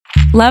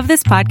Love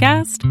this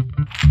podcast?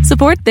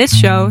 Support this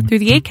show through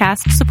the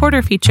Acast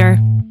supporter feature.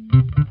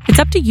 It's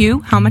up to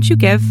you how much you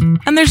give,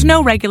 and there's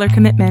no regular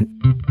commitment.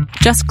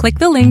 Just click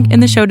the link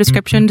in the show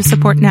description to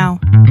support now.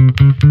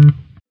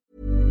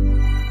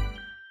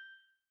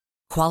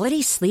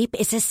 Quality sleep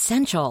is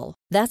essential.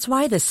 That's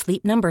why the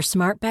Sleep Number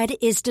Smart Bed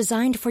is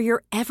designed for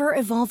your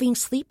ever-evolving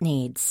sleep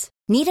needs.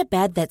 Need a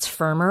bed that's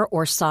firmer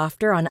or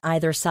softer on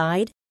either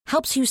side?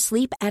 Helps you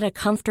sleep at a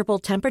comfortable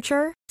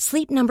temperature?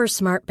 Sleep Number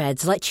Smart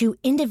Beds let you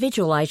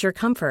individualize your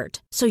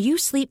comfort, so you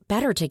sleep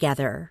better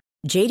together.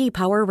 J.D.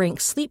 Power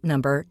ranks Sleep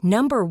Number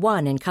number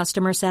 1 in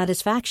customer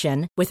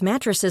satisfaction with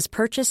mattresses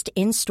purchased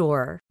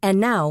in-store. And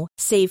now,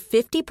 save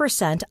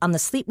 50% on the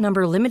Sleep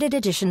Number Limited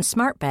Edition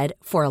Smart Bed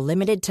for a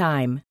limited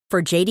time.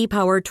 For J.D.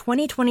 Power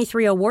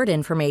 2023 award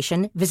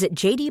information, visit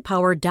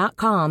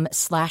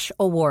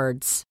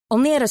jdpower.com/awards.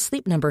 Only at a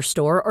Sleep Number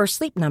store or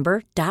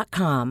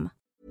sleepnumber.com.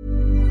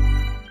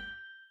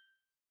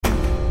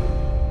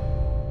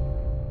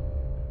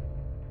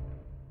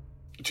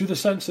 To the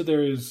sense that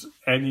there is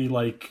any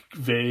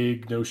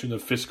vague notion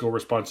of fiscal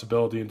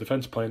responsibility in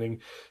defense planning,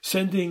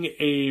 sending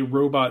a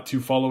robot to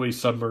follow a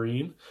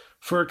submarine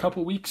for a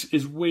couple weeks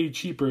is way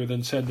cheaper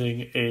than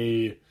sending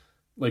a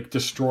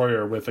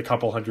destroyer with a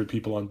couple hundred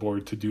people on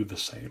board to do the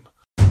same.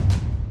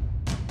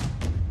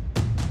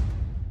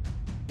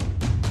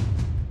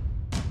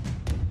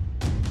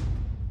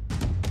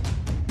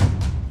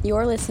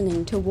 You're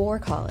listening to War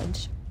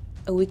College,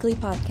 a weekly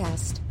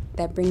podcast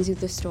that brings you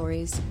the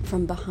stories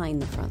from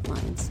behind the front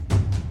lines.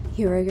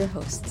 Here are your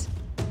hosts,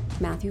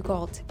 Matthew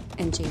Gault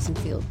and Jason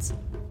Fields.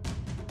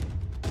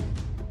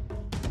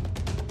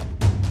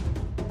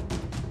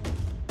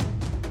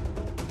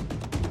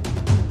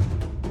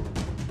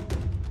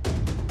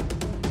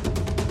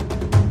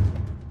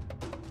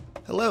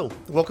 Hello,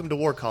 welcome to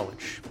War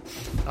College.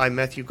 I'm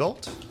Matthew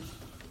Gault.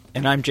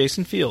 And I'm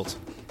Jason Fields.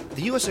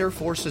 The U.S. Air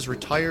Force has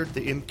retired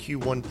the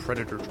MQ-1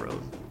 Predator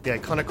drone, the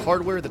iconic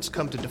hardware that's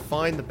come to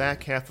define the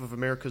back half of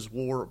America's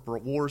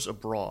wars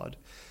abroad.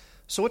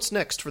 So what's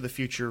next for the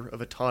future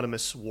of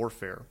autonomous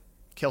warfare?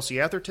 Kelsey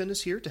Atherton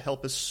is here to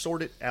help us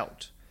sort it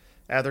out.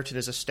 Atherton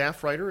is a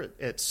staff writer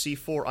at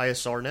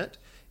C4ISRnet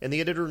and the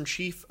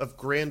editor-in-chief of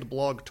Grand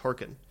Blog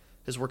Tarkin.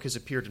 His work has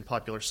appeared in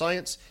Popular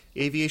Science,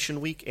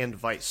 Aviation Week, and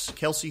Vice.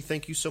 Kelsey,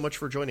 thank you so much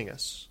for joining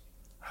us.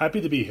 Happy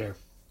to be here.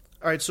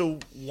 All right, so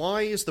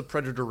why is the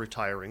Predator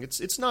retiring?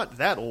 It's not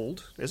that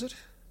old, is it?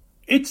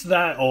 It's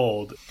that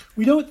old.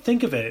 We don't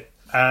think of it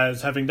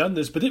as having done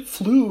this, but I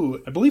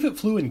believe it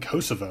flew in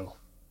Kosovo.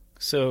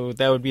 So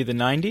that would be the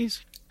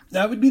 90s?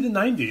 That would be the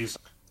 90s.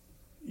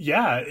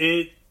 Yeah,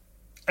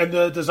 and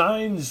the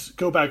designs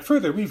go back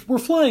further. We're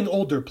flying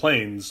older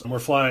planes. We're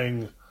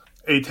flying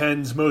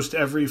A-10s. Most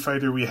every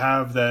fighter we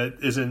have that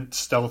isn't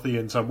stealthy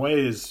in some way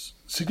is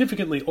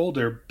significantly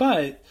older,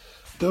 but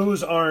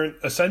those aren't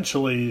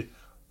essentially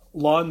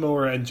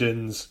lawnmower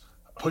engines,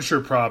 pusher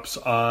props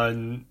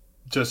on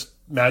just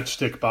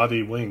matchstick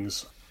body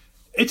wings.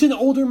 It's an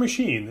older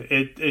machine.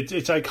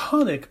 It's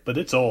iconic, but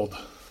it's old.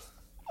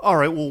 All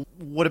right, well,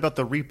 what about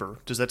the Reaper?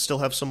 Does that still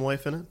have some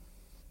life in it?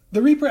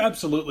 The Reaper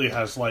absolutely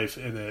has life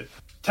in it.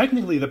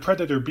 Technically, the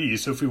Predator B,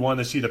 so if we want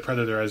to see the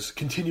Predator as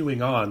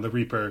continuing on, the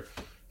Reaper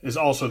is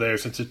also there,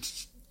 since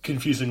it's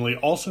confusingly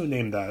also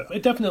named that.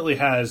 It definitely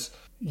has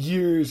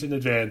years in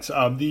advance.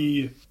 In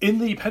the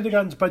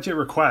Pentagon's budget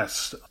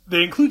request,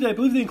 I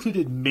believe they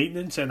included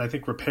maintenance and I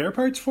think repair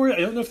parts for it. I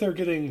don't know if they're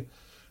getting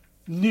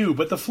new,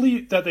 but the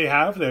fleet that they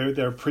have,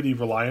 they're pretty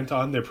reliant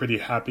on. They're pretty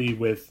happy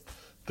with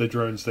the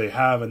drones they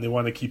have, and they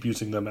want to keep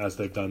using them as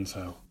they've done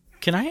so.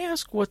 Can I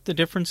ask what the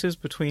difference is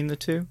between the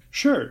two?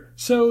 Sure.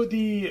 So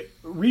the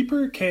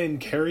Reaper can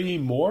carry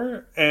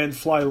more and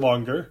fly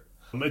longer.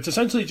 It's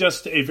essentially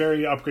just a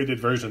very upgraded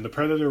version. The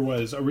Predator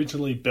was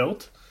originally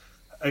built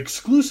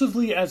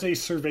exclusively as a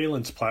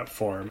surveillance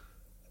platform,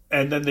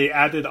 and then they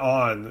added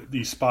on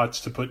the spots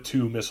to put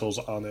 2 missiles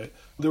on it.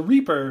 The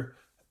Reaper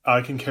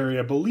can carry,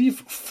 I believe,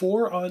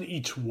 4 on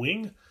each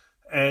wing,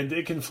 and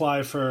it can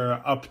fly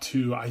for up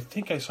to, I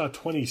think I saw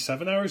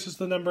 27 hours is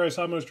the number I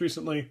saw most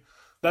recently.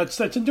 That's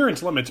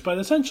endurance limits, but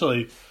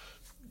essentially,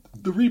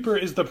 the Reaper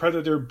is the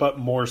Predator, but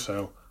more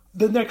so.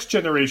 The next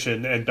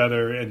generation, and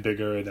better and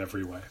bigger in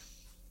every way.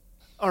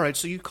 All right,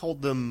 so you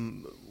called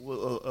them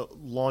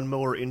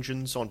lawnmower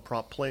engines on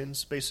prop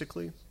planes,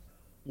 basically.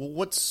 Well,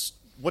 what's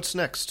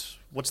next?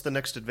 What's the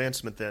next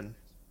advancement then?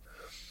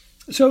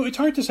 So it's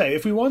hard to say.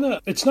 If we want to,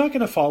 it's not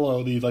going to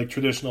follow the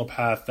traditional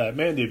path that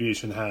manned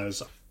aviation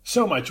has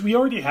so much. We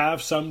already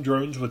have some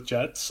drones with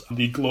jets.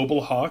 The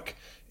Global Hawk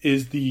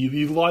is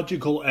the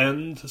logical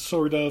end,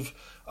 sort of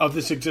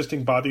this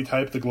existing body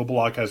type. The Global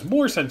Hawk has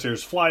more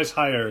sensors, flies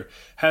higher,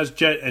 has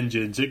jet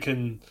engines.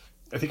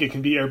 I think it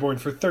can be airborne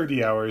for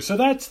 30 hours. So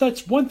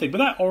that's one thing, but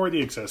that already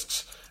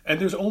exists.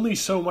 And there's only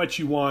so much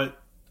you want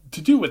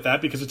to do with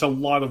that because it's a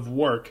lot of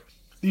work.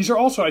 These are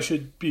also, I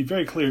should be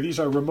very clear, these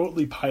are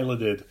remotely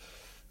piloted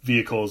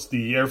vehicles.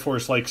 The Air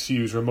Force likes to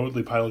use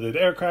remotely piloted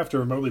aircraft or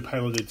remotely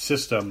piloted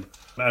system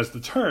as the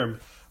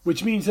term,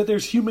 which means that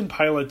there's human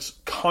pilots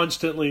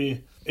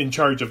constantly in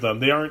charge of them.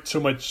 They aren't so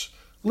much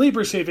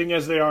labor-saving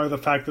as they are the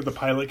fact that the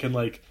pilot can,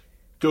 like,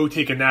 go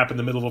take a nap in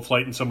the middle of a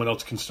flight and someone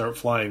else can start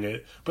flying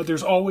it. But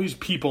there's always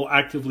people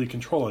actively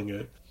controlling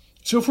it.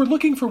 So if we're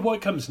looking for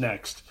what comes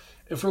next,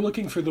 if we're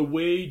looking for the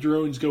way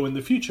drones go in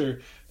the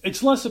future,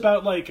 it's less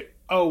about, like,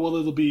 oh, well,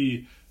 it'll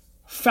be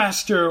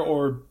faster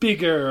or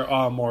bigger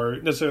or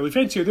necessarily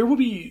fancier. There will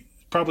be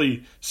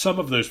probably some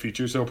of those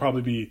features. There will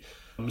probably be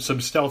some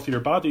stealthier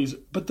bodies.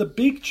 But the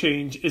big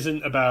change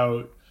isn't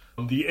about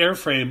the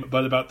airframe,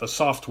 but about the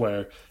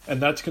software.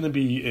 And that's going to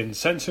be in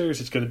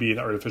sensors. It's going to be in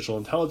artificial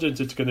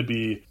intelligence. It's going to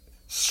be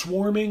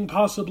swarming,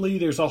 possibly.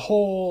 There's a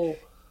whole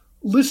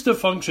list of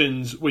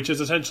functions, which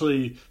is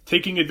essentially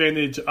taking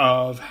advantage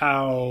of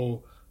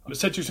how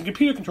sensors and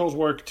computer controls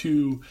work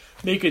to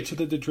make it so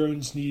that the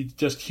drones need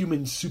just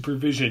human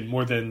supervision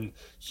more than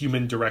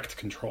human direct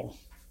control.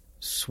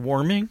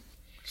 Swarming?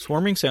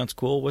 Swarming sounds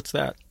cool. What's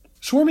that?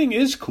 Swarming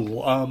is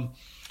cool.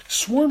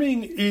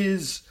 Swarming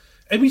is,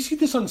 and we see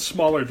this on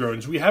smaller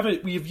drones. We have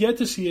yet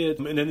to see it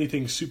in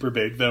anything super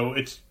big, though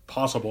it's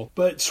possible.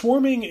 But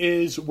swarming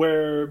is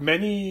where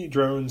many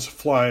drones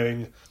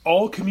flying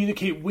all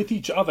communicate with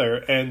each other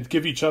and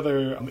give each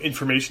other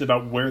information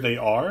about where they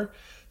are,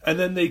 and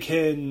then they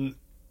can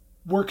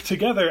work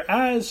together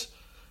as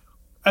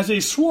a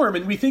swarm.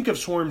 And we think of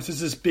swarms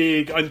as this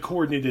big,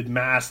 uncoordinated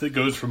mass that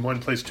goes from one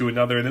place to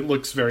another, and it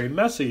looks very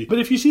messy. But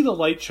if you see the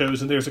light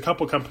shows, and there's a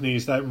couple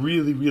companies that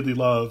really, really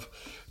love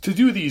to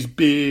do these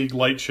big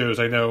light shows.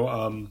 I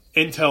know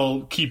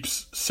Intel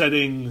keeps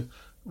setting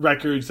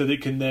records that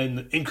it can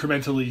then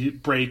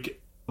incrementally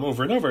break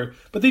over and over.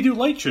 But they do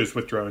light shows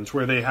with drones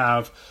where they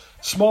have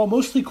small,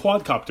 mostly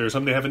quadcopters.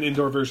 They have an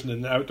indoor version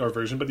and an outdoor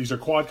version, but these are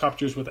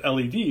quadcopters with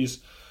LEDs.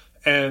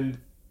 And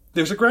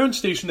there's a ground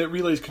station that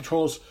relays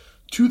controls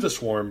to the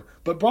swarm.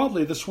 But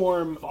broadly, the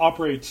swarm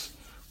operates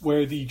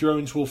where the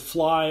drones will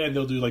fly and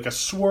they'll do like a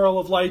swirl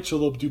of light, so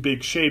they'll do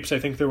big shapes. I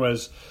think there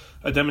was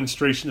a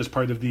demonstration as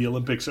part of the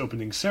Olympics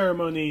opening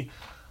ceremony.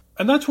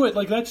 And that's what,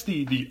 like, that's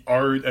the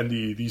art and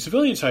the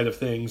civilian side of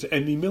things.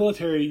 And the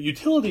military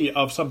utility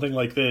of something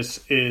like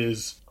this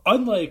is,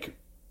 unlike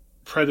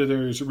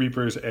Predators,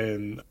 Reapers,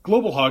 and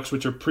Global Hawks,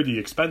 which are pretty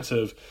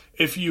expensive,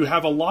 if you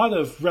have a lot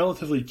of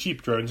relatively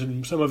cheap drones,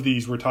 and some of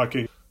these we're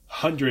talking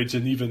hundreds,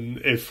 and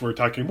even if we're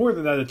talking more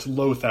than that, it's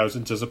low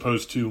thousands as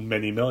opposed to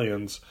many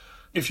millions.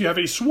 If you have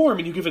a swarm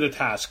and you give it a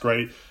task,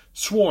 right?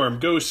 Swarm,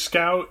 go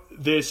scout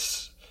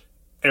this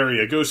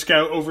area, go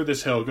scout over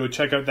this hill, go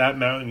check out that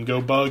mountain,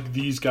 go bug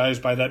these guys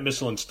by that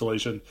missile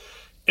installation.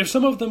 If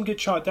some of them get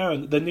shot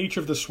down, the nature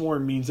of the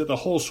swarm means that the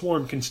whole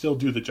swarm can still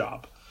do the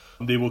job.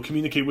 They will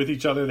communicate with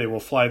each other, they will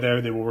fly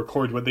there, they will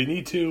record what they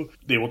need to,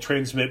 they will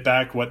transmit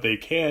back what they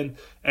can,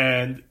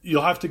 and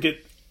you'll have to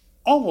get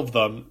all of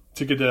them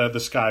to get out of the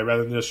sky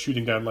rather than just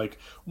shooting down like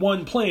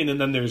one plane and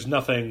then there's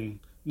nothing,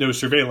 no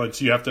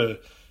surveillance. You have to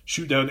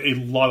shoot down a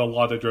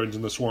lot of drones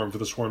in the swarm for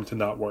the swarm to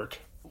not work.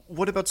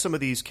 What about some of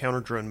these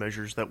counter-drone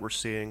measures that we're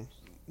seeing?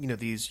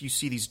 You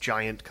see these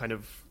giant kind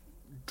of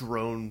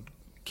drone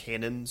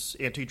cannons,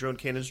 anti-drone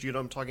cannons. Do you know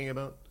what I'm talking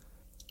about?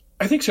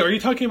 I think so. Are you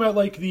talking about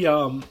like the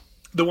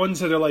ones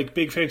that are like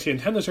big fancy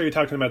antennas, or are you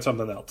talking about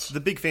something else? The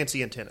big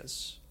fancy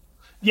antennas.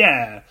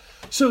 Yeah.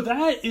 So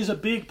that is a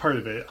big part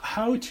of it.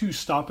 How to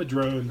stop a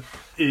drone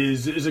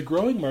is a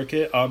growing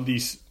market.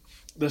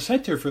 The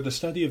Center for the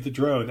Study of the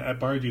Drone at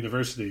Bard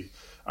University.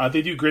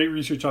 They do great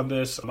research on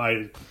this.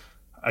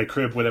 I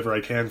crib whatever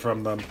I can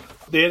from them.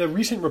 They had a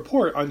recent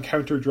report on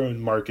counter-drone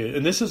market,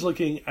 and this is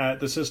looking at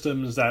the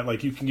systems that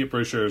like you can get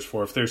brochures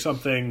for. If there's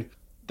something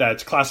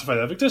that's classified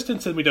out of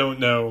existence, then we don't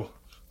know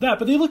that.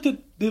 But they looked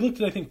at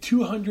I think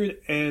 200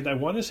 and I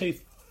want to say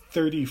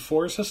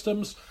 34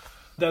 systems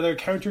that are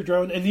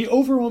counter-drone, and the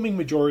overwhelming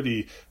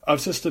majority of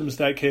systems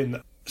that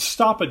can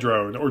stop a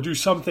drone or do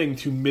something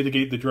to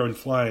mitigate the drone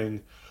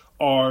flying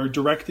are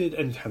directed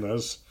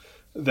antennas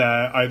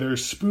that either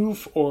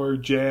spoof or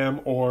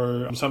jam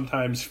or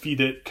sometimes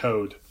feed it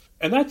code.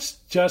 And that's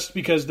just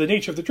because the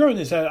nature of the drone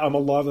is that a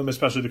lot of them,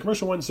 especially the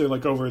commercial ones, they're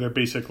like over their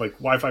basic like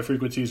Wi-Fi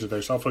frequencies or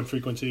their cell phone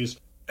frequencies.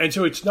 And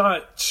so it's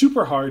not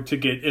super hard to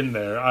get in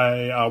there.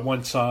 I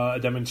once saw a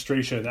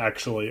demonstration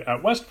actually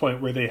at West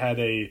Point where they had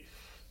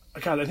I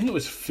think it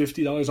was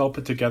 $50 all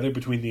put together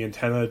between the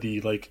antenna,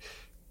 the like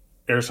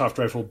airsoft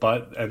rifle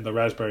butt, and the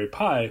Raspberry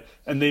Pi.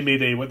 And they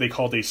made what they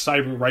called a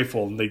cyber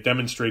rifle, and they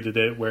demonstrated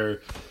it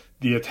where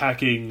the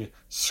attacking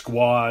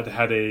squad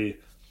had a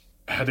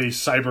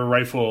cyber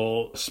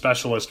rifle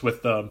specialist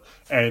with them,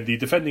 and the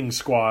defending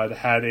squad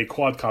had a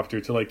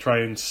quadcopter to like try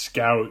and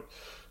scout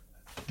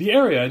the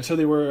area. And so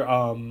they were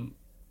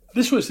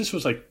this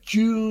was like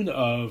June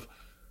of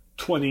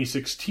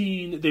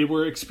 2016. They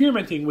were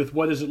experimenting with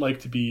what is it like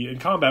to be in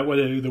combat, what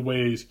are the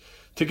ways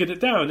to get it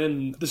down.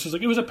 And this was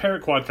it was a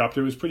Parrot quadcopter.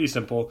 It was pretty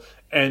simple,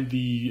 and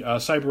the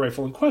cyber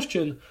rifle in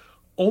question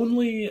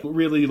only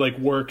really like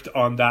worked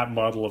on that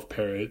model of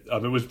Parrot.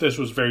 This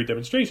was very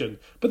demonstration,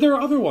 but there are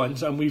other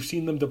ones. We've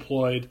seen them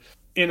deployed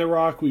in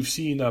Iraq. We've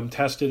seen them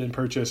tested and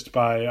purchased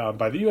by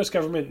the U.S.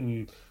 government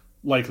and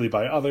likely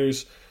by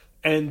others.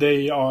 And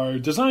they are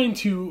designed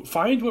to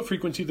find what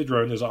frequency the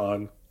drone is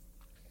on,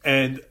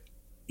 and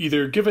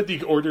either give it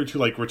the order to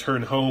like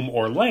return home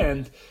or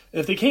land. And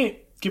if they can't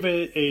give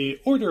it a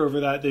order over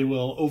that, they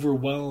will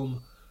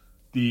overwhelm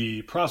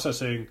the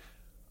processing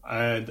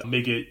and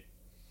make it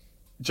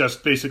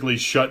just basically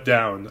shut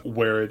down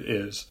where it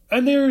is.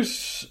 And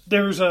there's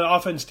an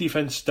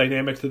offense-defense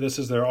dynamic to this,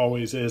 as there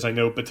always is. I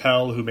know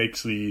Battelle, who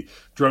makes the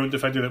drone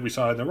defender that we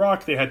saw in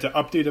Iraq, they had to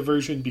update a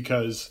version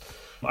because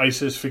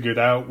ISIS figured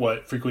out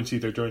what frequency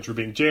their drones were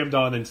being jammed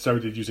on and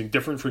started using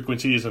different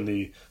frequencies, and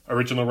the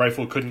original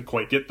rifle couldn't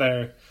quite get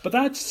there. But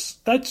that's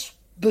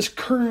this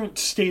current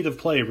state of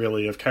play,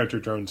 really, of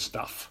counter-drone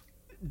stuff.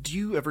 Do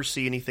you ever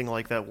see anything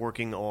like that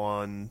working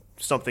on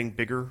something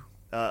bigger,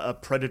 a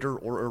Predator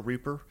or a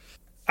Reaper?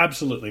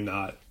 Absolutely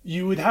not.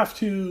 You would have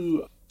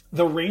to...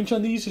 The range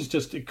on these is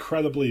just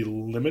incredibly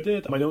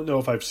limited. I don't know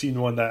if I've seen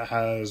one that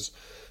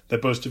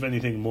boasts of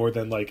anything more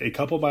than like a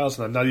couple miles,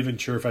 and I'm not even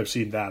sure if I've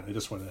seen that. I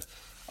just want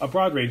a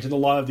broad range, and a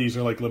lot of these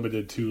are like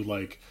limited to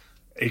like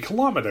a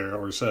kilometer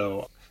or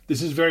so.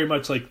 This is very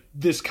much like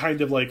this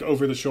kind of like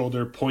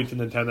over-the-shoulder, point an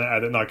antenna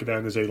at it, knock it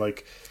down is a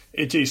like...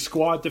 It's a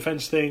squad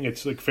defense thing.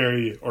 It's like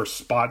or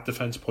spot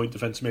defense, point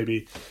defense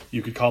maybe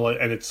you could call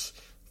it, and it's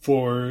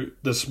for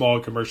the small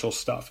commercial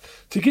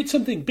stuff. To get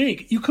something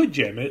big, you could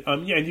jam it,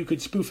 and you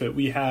could spoof it.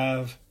 We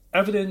have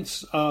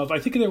evidence of, I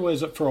think there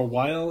was, for a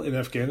while in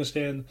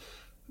Afghanistan,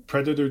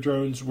 Predator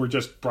drones were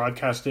just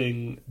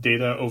broadcasting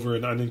data over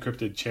an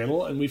unencrypted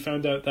channel, and we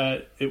found out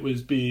that it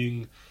was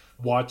being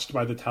watched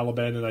by the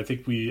Taliban, and I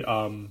think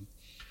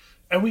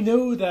and we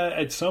know that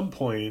at some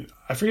point,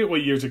 I forget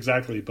what years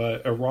exactly,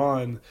 but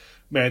Iran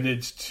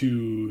managed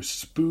to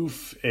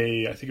spoof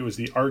I think it was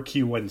the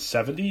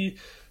RQ-170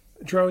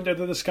 drone out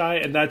of the sky,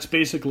 and that's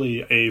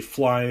basically a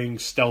flying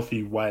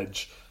stealthy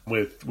wedge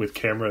with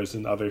cameras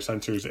and other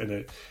sensors in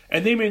it,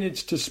 and they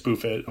managed to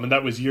spoof it. I mean,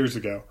 that was years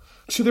ago.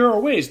 So there are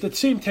ways that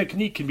same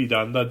technique can be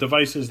done. The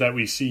devices that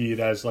we see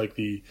as like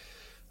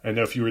I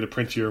know if you were to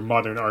print your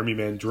modern Army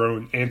Man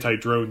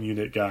anti-drone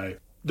unit guy,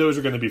 those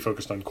are going to be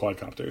focused on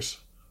quadcopters.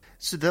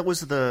 So that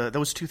was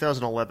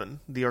 2011,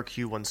 the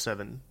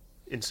RQ-17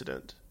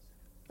 incident,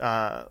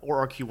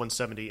 or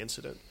RQ-170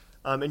 incident.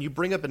 And you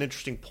bring up an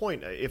interesting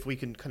point. If we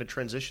can kind of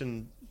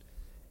transition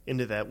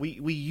into that,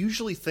 we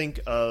usually think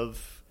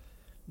of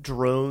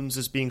drones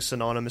as being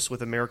synonymous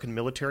with American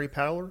military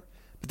power,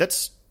 but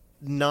that's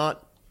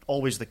not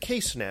always the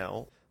case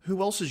now.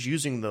 Who else is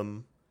using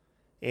them,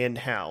 and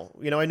how?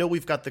 I know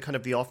we've got the kind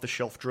of the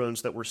off-the-shelf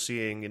drones that we're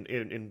seeing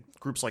in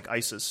groups like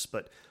ISIS,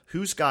 but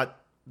who's got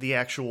the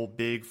actual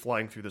big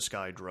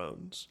flying-through-the-sky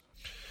drones?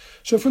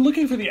 So if we're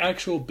looking for the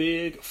actual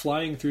big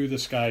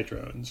flying-through-the-sky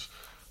drones,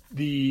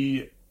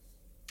 the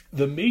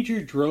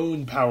major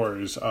drone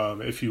powers,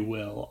 if you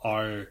will,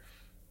 are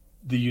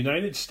the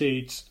United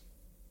States,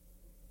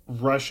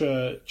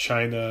 Russia,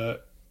 China,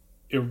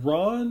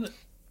 Iran,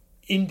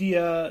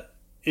 India,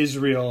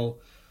 Israel,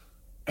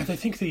 and I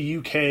think the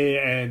UK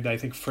and I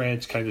think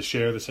France kind of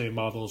share the same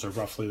models, or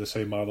roughly the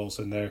same models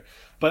in there.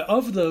 But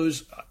of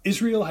those,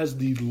 Israel has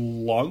the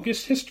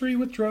longest history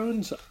with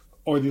drones,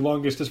 or the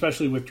longest,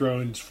 especially with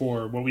drones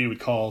for what we would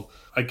call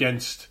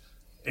against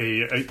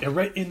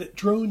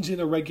drones in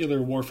a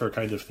regular warfare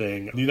kind of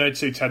thing. The United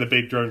States had a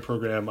big drone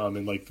program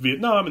in like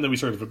Vietnam, and then we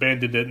sort of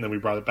abandoned it, and then we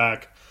brought it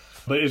back.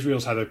 But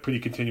Israel's had a pretty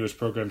continuous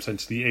program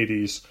since the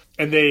 80s,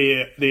 and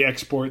they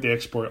export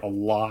a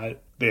lot.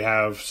 They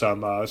have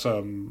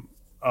some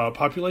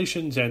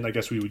populations, and I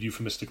guess we would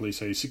euphemistically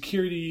say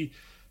security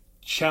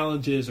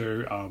challenges,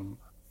 or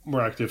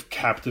more active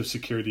captive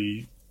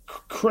security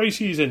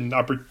crises, and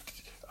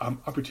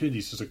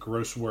opportunities is a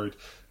gross word.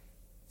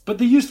 But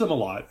they use them a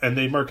lot, and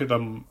they market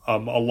them a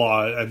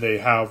lot, and they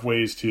have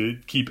ways to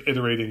keep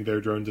iterating their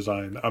drone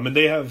design. And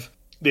they have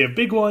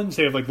big ones.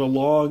 They have like the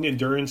long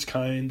endurance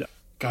kind.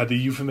 God, the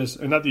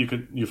euphemism, or not the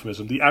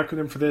euphemism, the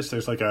acronym for this,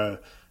 there's like a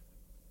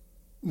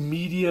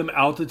medium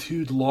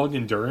altitude long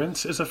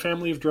endurance is a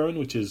family of drone,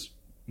 which is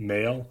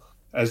male,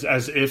 as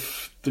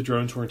if the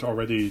drones weren't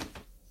already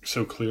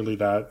so clearly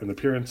that in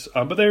appearance.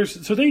 But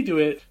so they do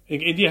it.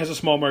 India has a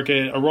small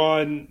market.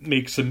 Iran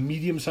makes some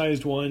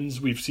medium-sized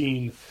ones. We've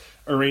seen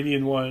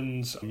Iranian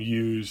ones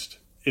used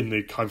in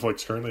the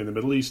conflicts currently in the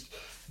Middle East,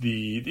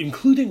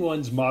 including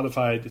ones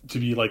modified to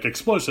be like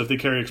explosive. They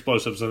carry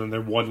explosives, and then they're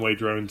one-way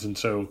drones, and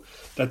so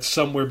that's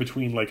somewhere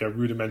between like a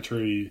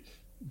rudimentary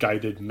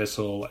guided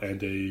missile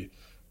and a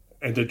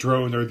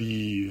drone, or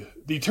the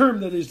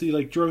term that is the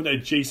like drone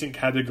adjacent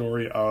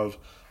category of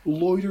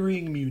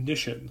loitering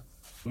munition.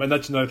 And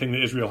that's another thing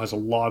that Israel has a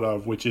lot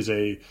of, which is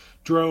a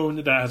drone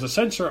that has a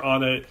sensor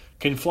on it,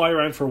 can fly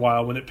around for a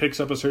while. When it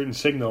picks up a certain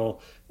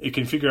signal, it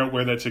can figure out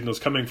where that signal is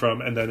coming from,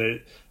 and then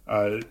it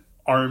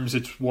arms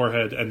its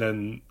warhead and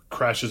then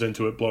crashes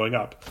into it, blowing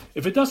up.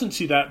 If it doesn't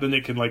see that, then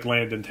it can like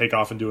land and take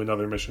off and do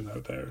another mission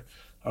out there.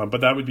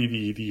 But that would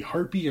be the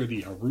Harpy or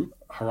the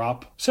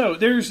Harap. So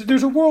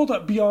there's a world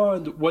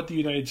beyond what the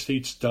United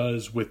States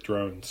does with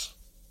drones.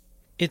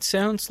 It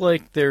sounds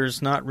like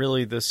there's not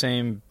really the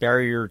same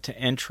barrier to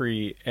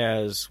entry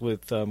as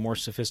with more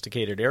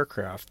sophisticated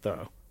aircraft,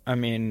 though. I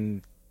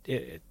mean,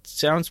 it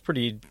sounds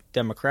pretty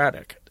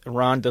democratic.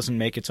 Iran doesn't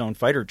make its own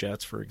fighter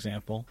jets, for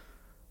example.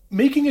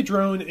 Making a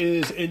drone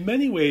is, in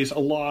many ways, a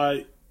lot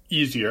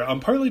easier.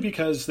 Partly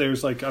because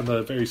there's, like, on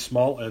the very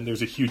small end,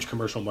 there's a huge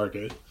commercial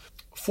market.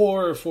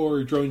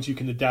 For drones, you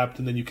can adapt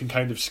and then you can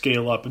kind of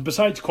scale up. And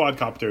besides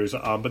quadcopters,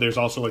 but there's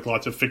also, like,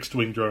 lots of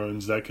fixed-wing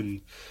drones that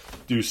can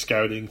do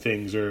scouting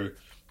things or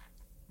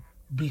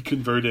be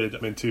converted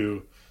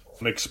into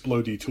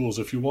explodey tools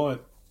if you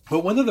want.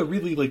 But one of the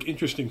really, like,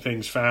 interesting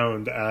things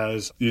found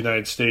as the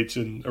United States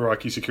and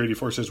Iraqi security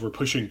forces were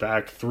pushing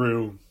back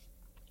through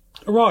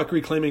Iraq,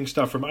 reclaiming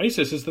stuff from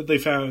ISIS, is that they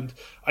found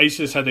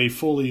ISIS hadn't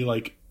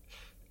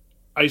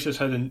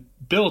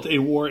built a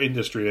war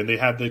industry, and they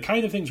had the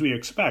kind of things we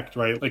expect,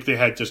 right? Like, they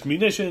had just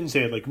munitions,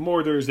 they had, like,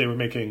 mortars, they were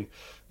making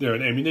their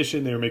own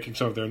ammunition, they were making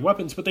some of their own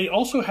weapons, but they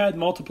also had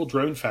multiple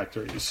drone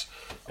factories,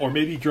 or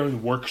maybe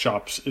drone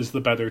workshops is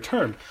the better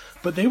term.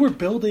 But they were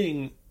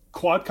building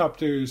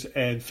quadcopters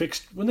and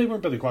they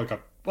weren't building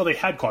quadcopters, well, they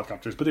had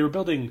quadcopters, but they were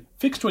building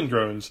fixed-wing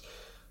drones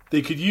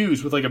they could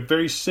use with, like, a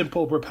very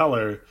simple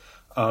propeller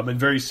and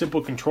very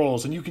simple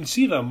controls, and you can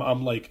see them,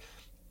 like,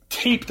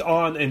 taped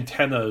on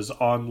antennas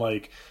on,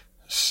 like,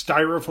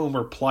 styrofoam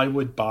or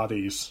plywood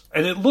bodies.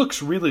 And it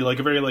looks really like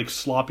a very, like,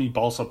 sloppy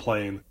balsa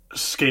plane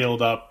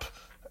scaled up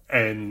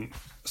and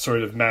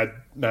sort of mad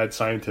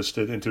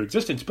scientisted into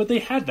existence. But they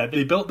had that.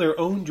 They built their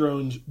own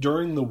drones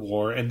during the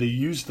war, and they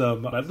used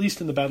them, at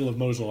least in the Battle of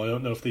Mosul. I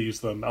don't know if they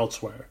used them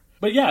elsewhere.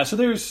 But yeah, so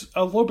there's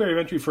a low barrier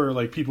of entry for,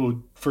 like,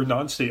 people, for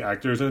non-state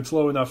actors, and it's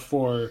low enough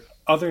for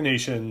other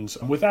nations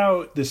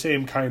without the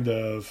same kind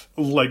of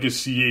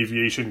legacy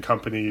aviation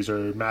companies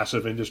or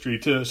massive industry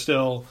to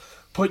still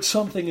put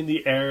something in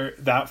the air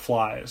that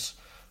flies.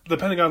 The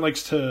Pentagon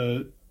likes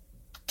to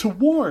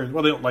warn,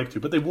 well, they don't like to,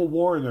 but they will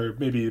warn, or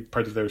maybe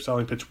part of their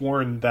selling pitch,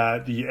 warn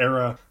that the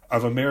era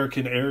of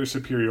American air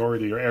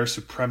superiority or air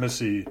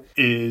supremacy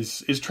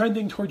is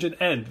trending towards an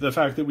end. The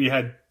fact that we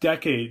had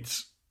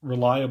decades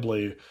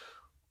reliably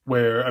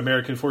where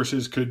American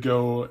forces could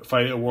go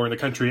fight a war in a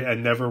country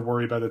and never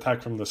worry about attack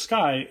from the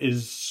sky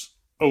is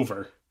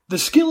over. The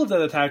skill of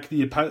that attack,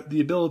 the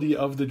ability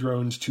of the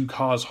drones to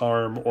cause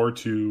harm or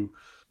to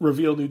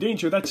reveal new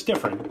danger, that's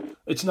different.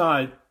 It's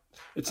not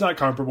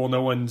comparable.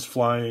 No one's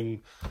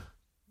flying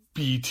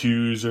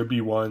B-2s or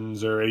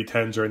B-1s or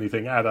A-10s or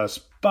anything at us,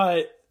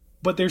 but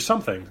there's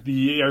something.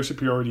 The air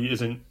superiority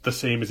isn't the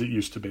same as it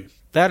used to be.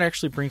 That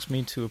actually brings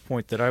me to a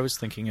point that I was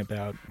thinking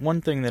about. One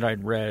thing that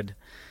I'd read,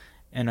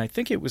 and I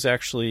think it was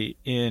actually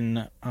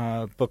in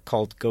a book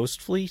called Ghost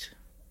Fleet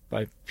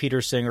by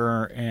Peter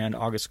Singer and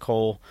August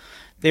Cole.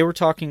 They were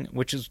talking,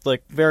 which is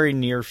like very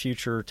near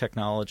future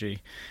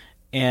technology.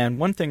 And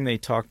one thing they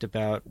talked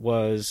about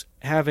was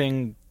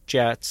having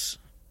jets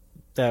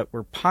that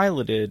were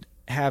piloted,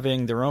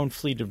 having their own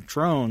fleet of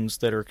drones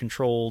that are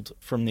controlled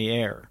from the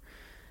air.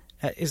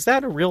 Is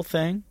that a real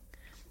thing?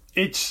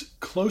 It's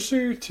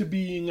closer to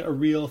being a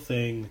real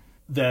thing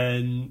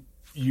than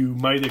you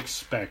might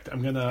expect.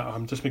 I'm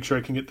gonna just make sure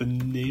I can get the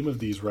name of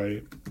these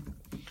right.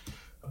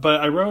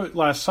 But I wrote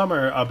last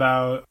summer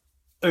about,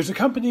 there's a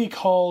company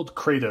called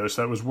Kratos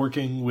that was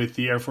working with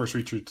the Air Force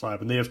Research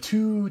Lab, and they have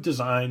two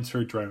designs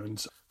for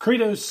drones.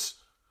 Kratos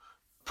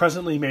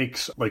presently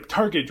makes, like,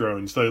 target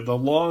drones. The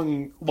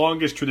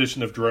longest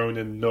tradition of drone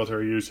in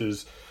military use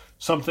is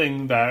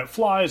something that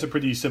flies a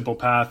pretty simple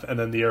path, and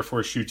then the Air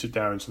Force shoots it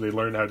down, so they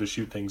learn how to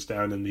shoot things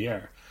down in the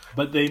air.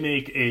 But they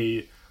make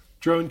a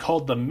drone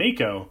called the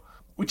Mako,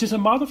 which is a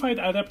modified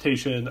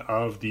adaptation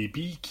of the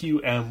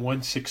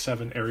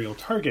BQM-167 aerial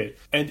target.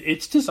 And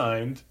it's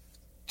designed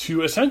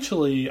to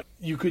essentially,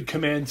 you could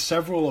command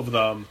several of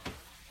them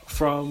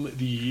from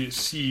the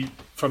seat,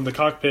 from the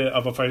cockpit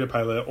of a fighter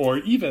pilot, or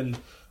even,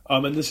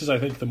 and this is, I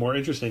think, the more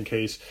interesting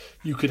case,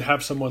 you could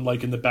have someone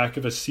like in the back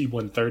of a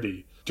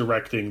C-130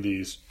 directing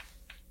these.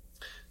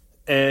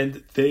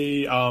 And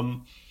they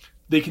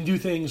can do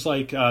things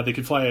like, they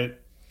can fly at,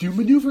 do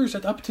maneuvers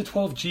at up to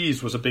 12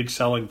 Gs was a big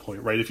selling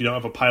point, right? If you don't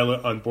have a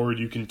pilot on board,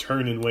 you can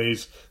turn in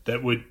ways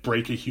that would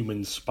break a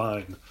human's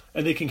spine.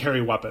 And they can carry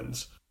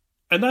weapons.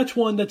 And that's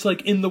one that's,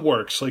 like, in the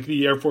works. Like,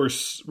 the Air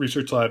Force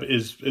Research Lab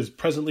is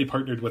presently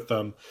partnered with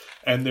them,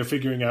 and they're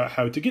figuring out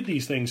how to get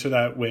these things so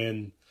that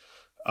when,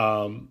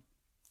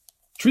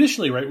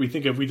 traditionally, right, we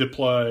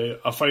deploy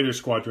a fighter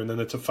squadron, and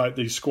it's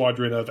the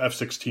squadron of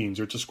F-16s,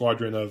 or it's a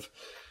squadron of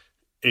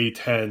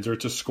A-10s, or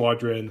it's a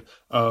squadron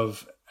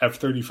of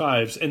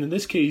F-35s. And in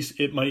this case,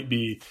 it might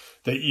be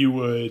that you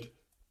would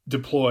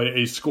deploy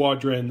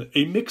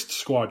a mixed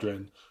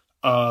squadron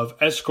of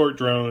escort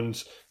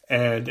drones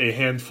and a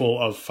handful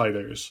of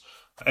fighters.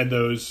 And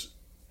those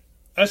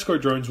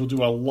escort drones will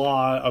do a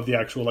lot of the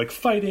actual, like,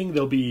 fighting.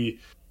 They'll be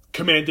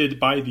commanded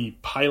by the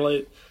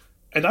pilot.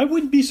 And I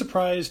wouldn't be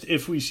surprised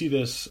if we see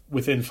this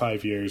within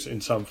 5 years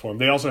in some form.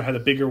 They also had a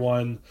bigger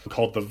one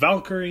called the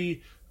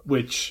Valkyrie,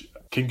 which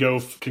can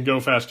go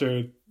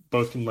faster.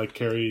 Both can, like,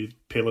 carry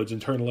payloads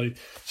internally.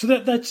 So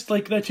that's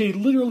a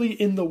literally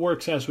in the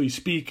works as we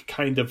speak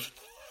kind of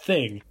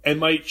thing, and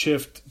might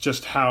shift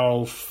just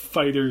how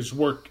fighters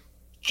work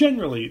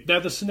generally.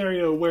 Now, the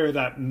scenario where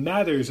that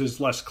matters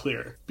is less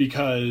clear,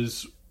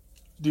 because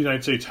the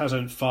United States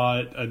hasn't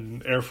fought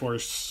an Air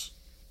Force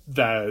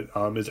that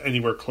is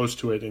anywhere close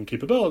to it in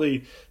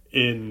capability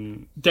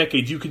in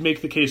decades. You could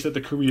make the case that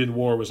the Korean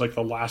War was like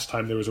the last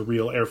time there was a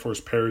real Air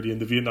Force parity, and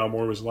the Vietnam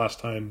War was the last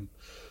time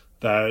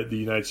that the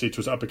United States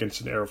was up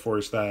against an Air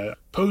Force that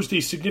posed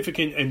a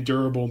significant and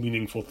durable,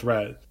 meaningful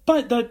threat.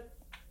 But that,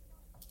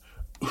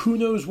 who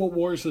knows what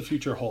wars the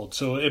future holds?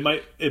 So it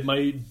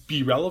might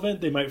be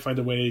relevant. They might find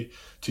a way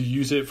to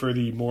use it for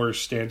the more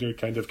standard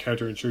kind of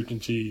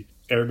counterinsurgency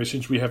air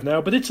missions we have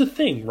now. But it's a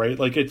thing, right?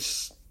 Like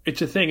it's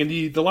a thing. And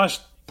the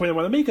last point I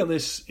want to make on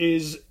this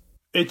is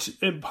it's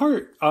in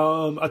part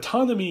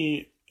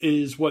autonomy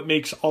is what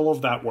makes all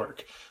of that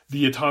work.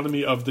 The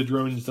autonomy of the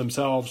drones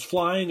themselves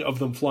flying, of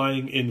them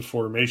flying in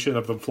formation,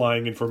 of them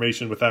flying in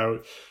formation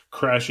without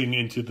crashing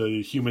into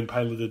the human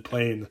piloted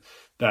plane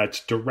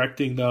that's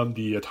directing them,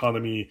 the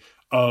autonomy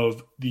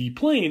of the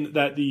plane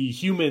that the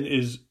human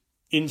is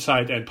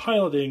inside and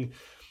piloting,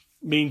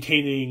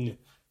 maintaining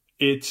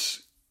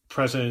its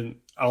present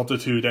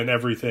altitude and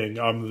everything,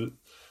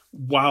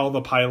 while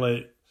the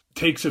pilot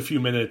takes a few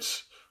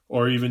minutes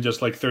or even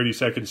just like 30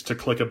 seconds to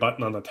click a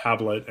button on a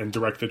tablet and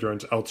direct the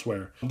drones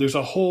elsewhere. There's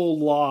a whole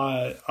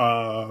lot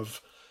of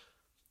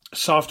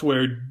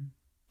software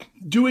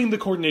doing the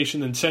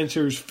coordination and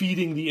sensors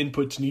feeding the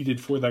inputs needed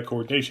for that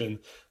coordination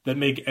that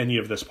make any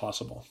of this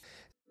possible.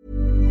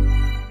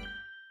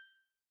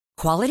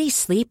 Quality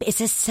sleep is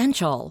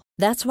essential.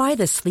 That's why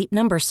the Sleep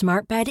Number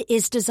Smart Bed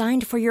is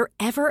designed for your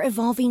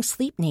ever-evolving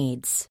sleep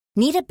needs.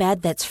 Need a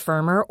bed that's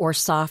firmer or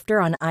softer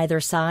on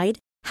either side?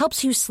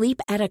 Helps you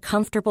sleep at a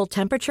comfortable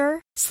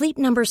temperature? Sleep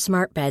Number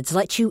Smart Beds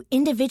let you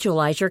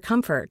individualize your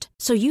comfort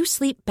so you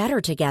sleep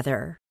better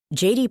together.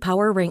 J.D.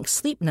 Power ranks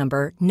Sleep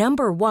Number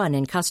number 1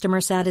 in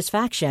customer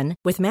satisfaction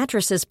with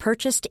mattresses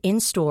purchased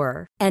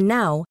in-store. And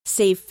now,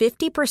 save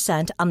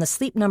 50% on the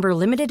Sleep Number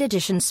Limited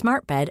Edition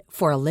Smart Bed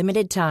for a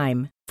limited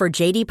time. For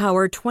J.D.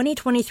 Power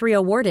 2023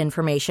 award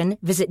information,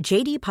 visit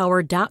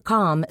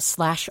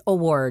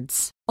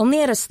jdpower.com/awards.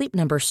 Only at a Sleep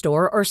Number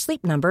store or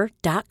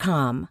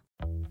sleepnumber.com.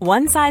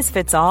 One size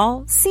fits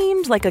all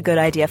seemed like a good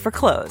idea for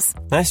clothes.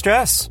 Nice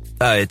dress.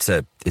 It's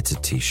a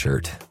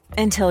t-shirt.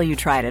 Until you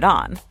tried it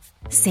on.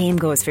 Same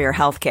goes for your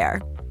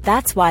healthcare.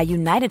 That's why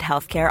United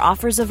Healthcare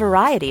offers a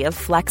variety of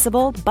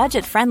flexible,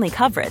 budget-friendly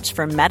coverage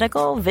for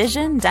medical,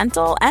 vision,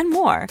 dental, and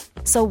more.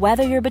 So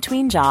whether you're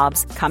between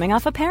jobs, coming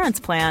off a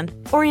parent's plan,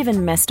 or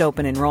even missed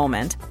open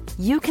enrollment,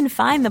 you can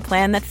find the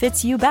plan that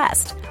fits you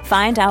best.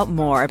 Find out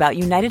more about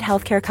United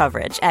Healthcare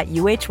coverage at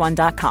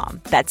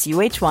uh1.com. That's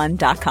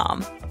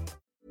uh1.com.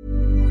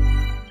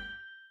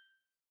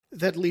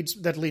 That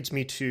leads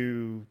me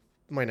to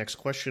my next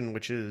question,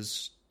 which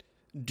is,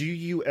 do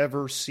you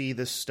ever see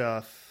this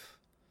stuff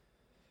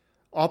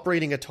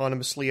operating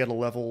autonomously at a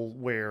level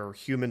where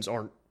humans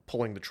aren't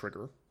pulling the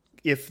trigger?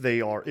 If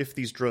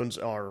these drones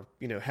are,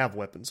 have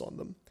weapons on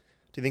them,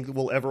 do you think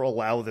we'll ever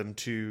allow them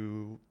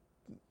to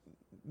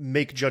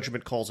make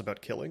judgment calls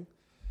about killing?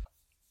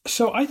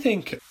 So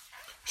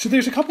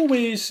there's a couple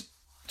ways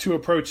to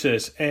approach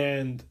this,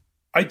 and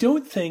I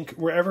don't think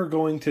we're ever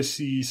going to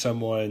see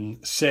someone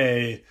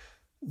say,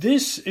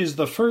 this is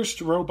the first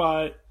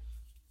robot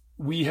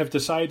we have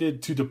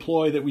decided to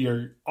deploy that we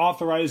are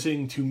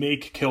authorizing to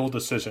make kill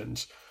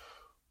decisions.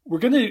 We're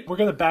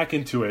gonna back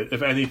into it,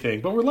 if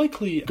anything, but we're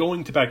likely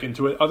going to back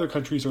into it. Other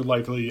countries are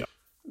likely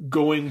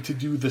going to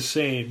do the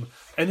same,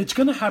 and it's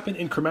going to happen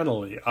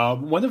incrementally.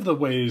 One of the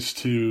ways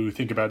to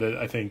think about it,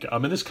 I think,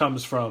 and this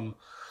comes from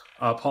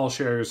Paul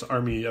Scher's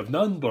Army of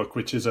None book,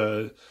 which is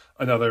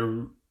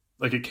another,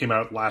 like, it came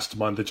out last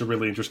month. It's a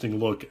really interesting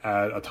look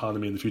at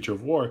autonomy in the future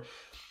of war,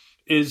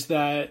 is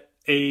that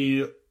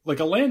a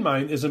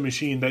landmine is a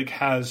machine that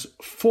has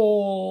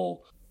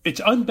it's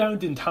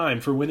unbound in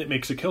time for when it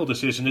makes a kill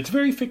decision. It's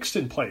very fixed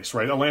in place,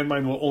 right? A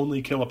landmine will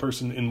only kill a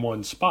person in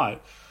one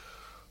spot.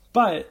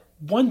 But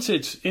once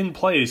it's in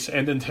place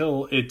and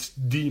until it's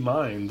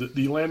demined,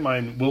 the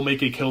landmine will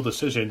make a kill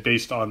decision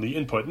based on the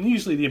input. And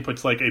usually the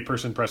input's like a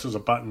person presses a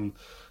button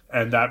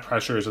and that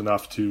pressure is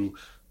enough to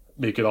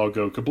make it all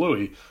go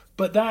kablooey.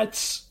 But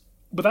that's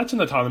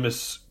an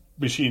autonomous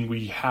machine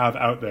we have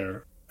out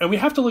there. And we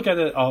have to look at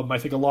it, I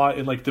think, a lot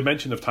in like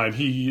dimension of time.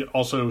 He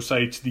also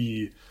cites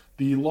the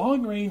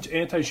long-range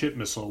anti-ship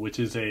missile, which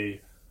is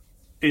a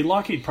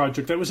Lockheed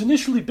project that was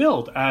initially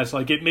built as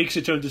like it makes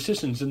its own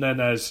decisions, and then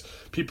as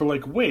people are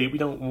like, wait, we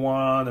don't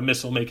want a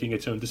missile making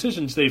its own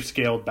decisions, they've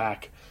scaled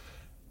back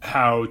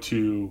how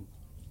to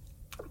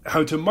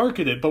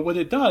market it. But what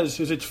it does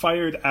is it's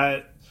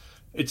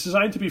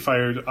designed to be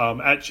fired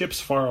at ships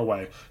far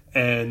away,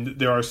 and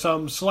there are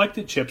some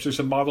selected ships or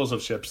some models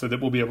of ships that it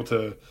will be able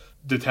to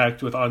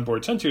detect with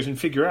onboard sensors and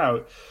figure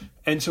out.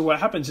 And so what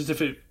happens is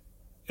if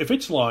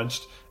it's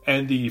launched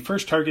and the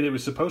first target it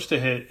was supposed to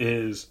hit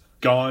is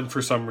gone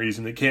for some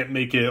reason, it can't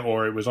make it,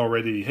 or it was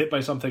already hit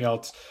by something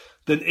else,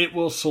 then it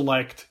will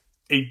select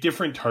a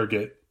different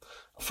target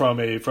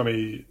from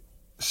a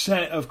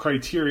set of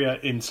criteria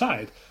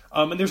inside.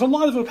 And there's a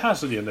lot of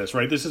opacity in this,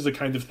 right? This is the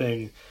kind of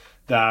thing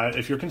that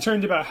if you're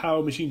concerned about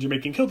how machines are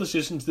making kill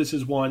decisions, this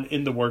is one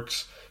in the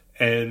works.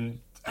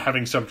 And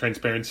having some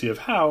transparency of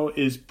how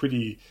is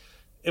pretty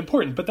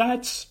important. But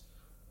that's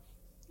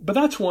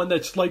one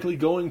that's likely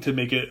going to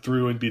make it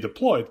through and be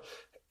deployed.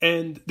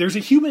 And there's a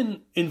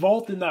human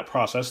involved in that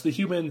process. The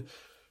human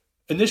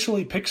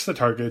initially picks the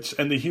targets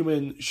and the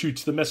human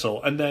shoots the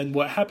missile. And then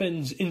what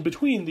happens in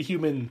between the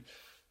human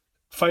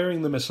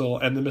firing the missile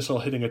and the missile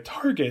hitting a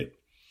target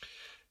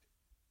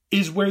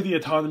is where the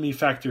autonomy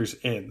factors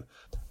in.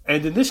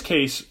 And in this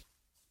case,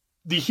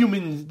 the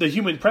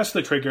human pressed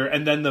the trigger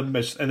and then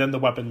the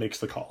weapon makes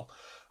the call.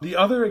 The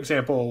other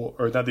example,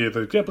 or not the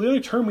other example, the other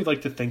term we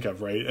like to think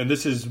of, right? And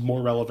this is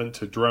more relevant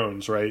to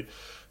drones, right?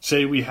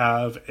 Say we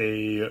have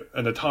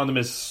an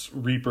autonomous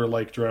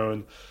Reaper-like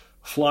drone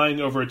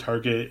flying over a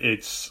target.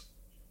 It's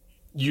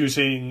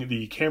using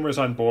the cameras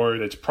on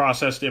board. It's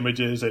processed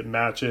images. It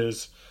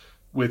matches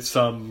with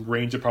some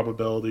range of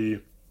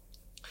probability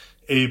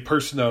a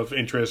person of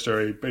interest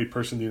or a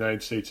person the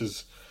United States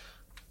has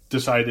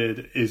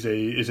decided is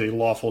a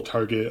lawful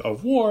target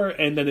of war,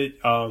 and then it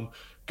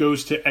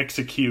goes to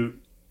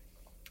execute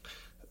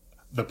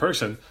the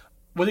person.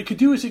 What it could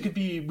do is it could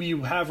be, we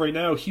have right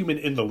now, human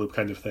in the loop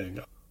kind of thing,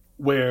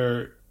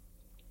 where,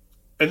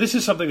 and this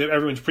is something that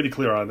everyone's pretty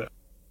clear on,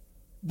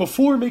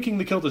 before making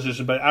the kill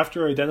decision, but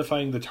after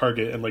identifying the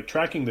target and like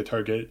tracking the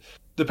target,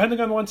 the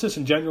Pentagon wants this,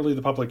 and generally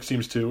the public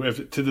seems to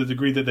the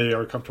degree that they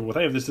are comfortable with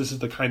any of this, this is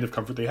the kind of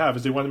comfort they have,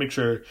 is they want to make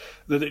sure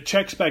that it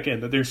checks back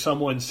in, that there's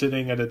someone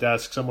sitting at a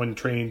desk, someone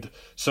trained,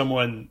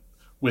 someone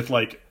with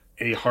like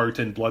a heart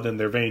and blood in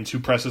their veins who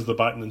presses the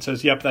button and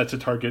says, yep, that's a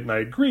target and I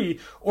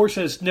agree, or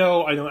says,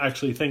 no, I don't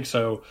actually think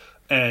so,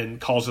 and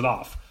calls it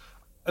off.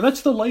 And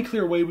that's the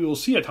likelier way we will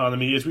see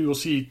autonomy, is we will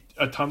see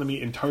autonomy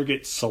in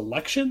target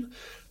selection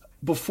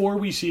before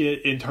we see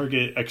it in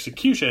target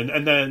execution,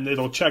 and then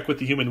it'll check with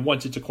the human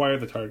once it's acquired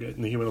the target,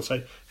 and the human will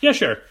say, yeah,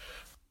 sure.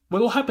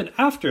 What will happen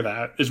after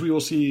that is we will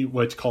see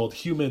what's called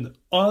human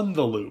on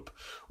the loop,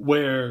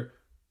 where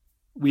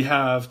we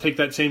take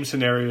that same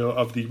scenario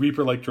of the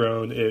Reaper-like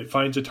drone, it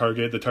finds a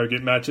target, the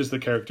target matches the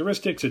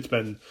characteristics, it's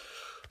been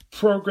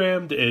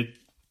programmed, it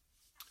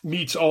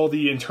meets all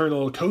the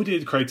internal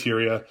coded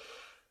criteria,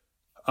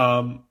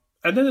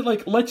 and then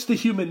it lets the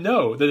human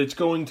know that it's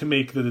going to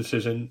make the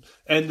decision,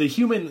 and the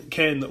human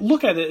can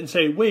look at it and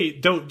say,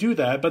 wait, don't do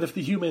that. But if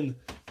the human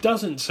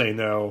doesn't say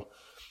no,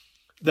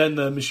 then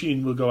the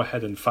machine will go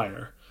ahead and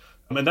fire.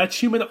 And that's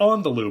human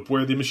on the loop,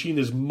 where the machine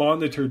is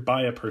monitored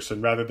by a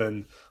person rather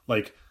than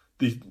like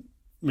the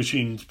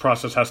machine's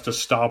process has to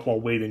stop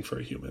while waiting for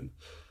a human.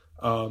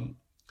 And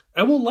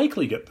we'll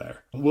likely get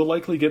there. We'll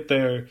likely get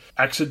there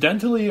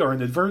accidentally or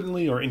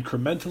inadvertently or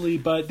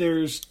incrementally, but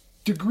there's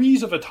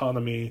degrees of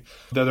autonomy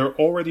that are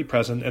already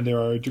present, and there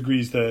are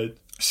degrees that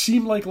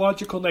seem like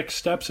logical next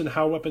steps in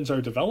how weapons are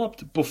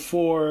developed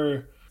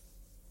before.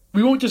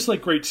 We won't just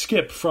great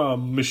skip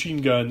from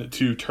machine gun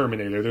to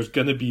Terminator. There's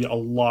going to be a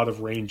lot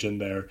of range in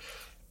there,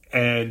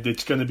 and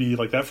it's going to be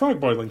like that frog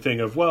boiling thing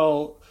of,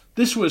 well,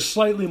 this was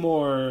slightly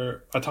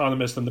more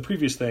autonomous than the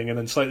previous thing, and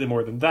then slightly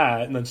more than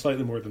that, and then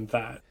slightly more than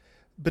that.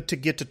 But to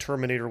get to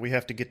Terminator, we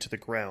have to get to the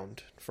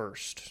ground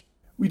first.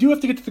 We do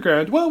have to get to the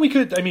ground. Well, we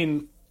could,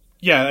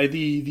 yeah,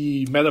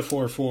 the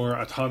metaphor for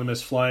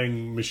autonomous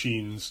flying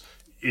machines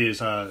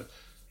is, I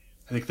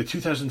think, the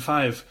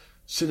 2005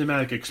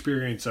 cinematic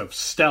experience of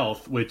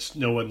Stealth, which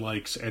no one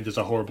likes and is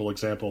a horrible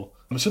example.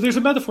 So there's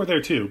a metaphor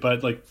there too,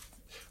 but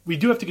we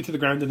do have to get to the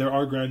ground, and there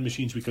are ground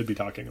machines we could be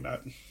talking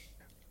about.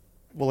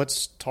 Well,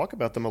 let's talk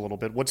about them a little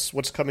bit.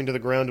 What's coming to the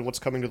ground and what's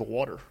coming to the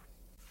water?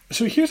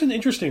 So here's an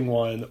interesting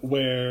one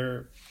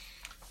where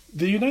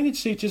the United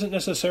States isn't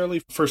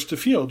necessarily first to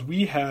field.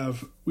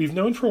 We've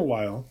known for a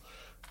while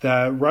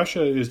that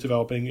Russia is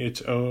developing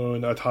its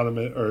own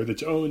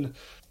its own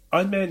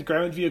unmanned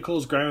ground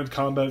vehicles, ground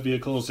combat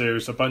vehicles.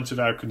 There's a bunch of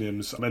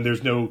acronyms, and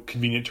there's no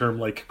convenient term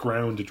like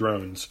ground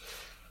drones.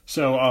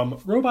 So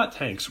robot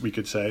tanks, we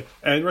could say.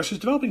 And Russia's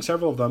developing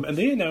several of them, and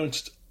they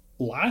announced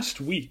last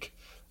week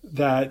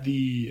that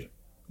the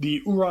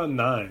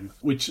Uran-9,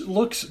 which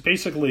looks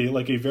basically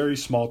like a very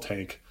small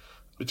tank.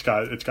 It's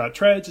got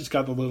treads, it's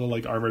got the little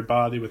armored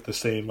body with the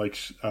same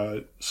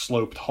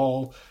sloped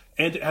hull,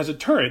 and it has a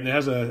turret, and it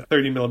has a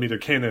 30mm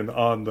cannon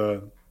on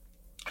the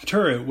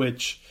turret,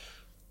 which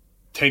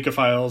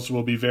tankophiles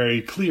will be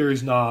very clear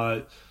is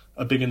not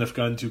a big enough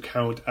gun to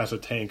count as a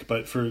tank,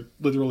 but for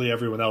literally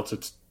everyone else,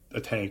 it's a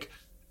tank.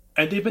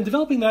 And they've been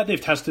developing that. They've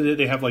tested it.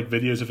 They have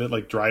videos of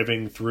it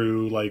driving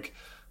through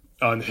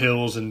on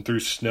hills and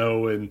through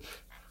snow and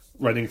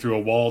running through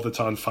a wall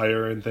that's on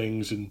fire and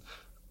things.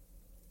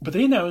 But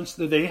they announced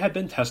that they had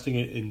been testing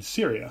it in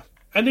Syria.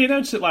 And they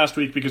announced it last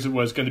week because it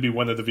was going to be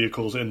one of the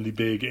vehicles in the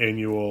big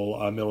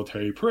annual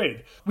military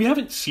parade. We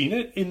haven't seen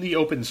it in the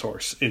open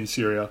source in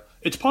Syria.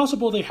 It's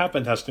possible they have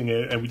been testing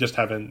it and we just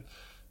haven't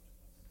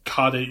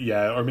caught it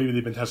yet, or maybe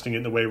they've been testing it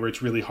in a way where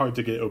it's really hard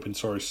to get open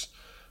source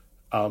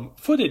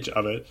footage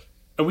of it.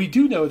 And we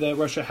do know that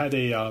Russia had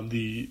the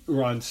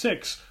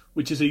Uran-6,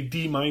 which is a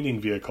demining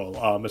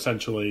vehicle,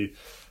 essentially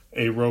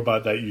a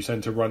robot that you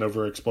send to run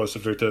over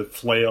explosives or to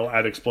flail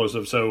at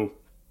explosives. So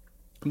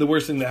the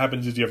worst thing that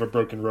happens is you have a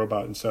broken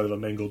robot instead of a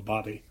mangled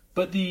body.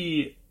 But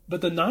the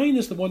 9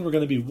 is the one we're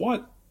going to be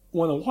want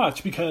to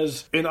watch,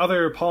 because in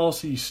other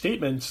policy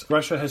statements,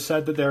 Russia has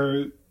said that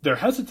they're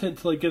hesitant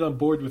to get on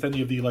board with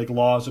any of the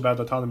laws about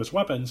autonomous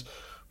weapons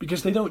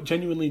because they don't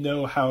genuinely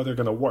know how they're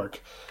going to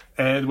work.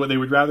 And what they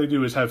would rather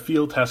do is have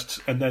field tests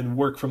and then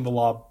work from the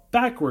law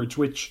backwards,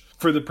 which,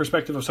 for the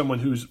perspective of someone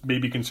who's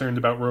maybe concerned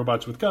about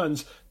robots with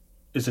guns,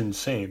 is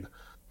insane.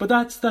 But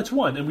that's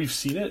one, and we've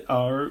seen it.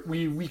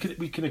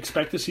 We can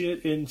expect to see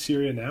it in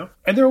Syria now,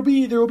 and there will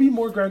be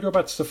more ground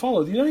robots to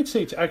follow. The United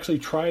States actually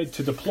tried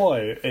to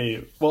deploy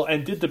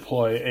did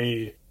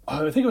deploy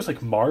I think it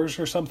was Mars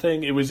or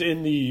something. It was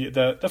in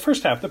the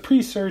first half, the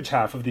pre-surge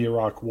half of the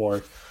Iraq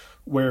War,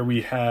 where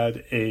we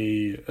had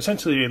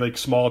essentially a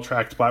small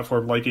tracked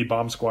platform like a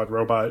bomb squad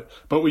robot,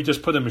 but we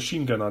just put a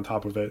machine gun on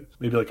top of it,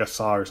 maybe a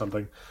SAW or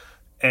something,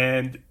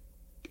 and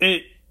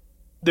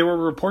there were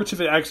reports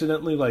of it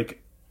accidentally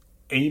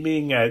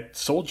aiming at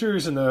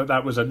soldiers, and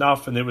that was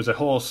enough, and it was a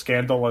whole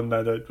scandal, and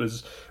that it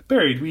was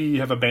buried. We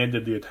have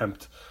abandoned the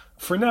attempt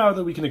for now,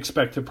 though we can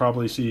expect to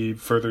probably see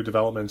further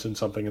developments in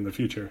something in the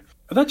future.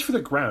 And that's for the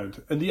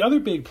ground. And the other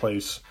big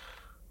place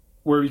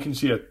where we can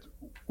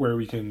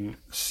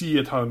see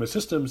autonomous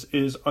systems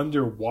is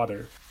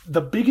underwater. The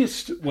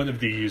biggest one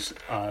of these,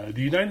 the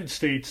United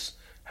States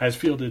has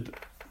fielded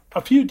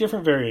a few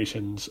different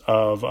variations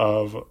of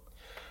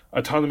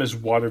autonomous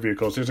water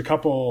vehicles. There's a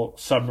couple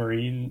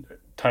submarine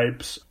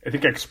types. I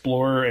think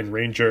Explorer and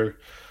Ranger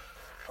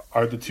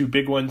are the two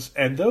big ones,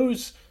 and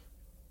those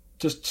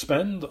just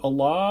spend a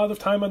lot of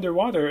time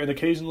underwater and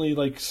occasionally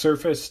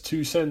surface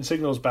to send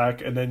signals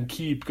back and then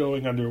keep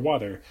going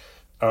underwater.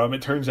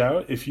 It turns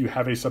out if you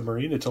have a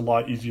submarine, it's a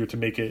lot easier to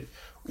make it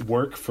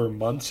work for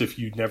months if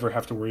you never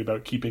have to worry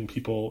about keeping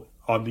people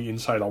on the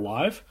inside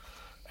alive.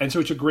 And so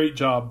it's a great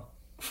job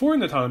for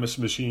an autonomous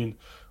machine,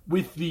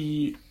 with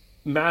the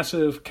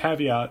massive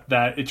caveat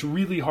that it's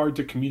really hard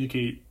to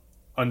communicate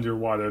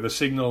underwater. The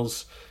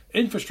signals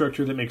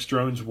infrastructure that makes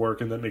drones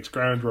work and that makes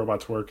ground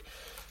robots work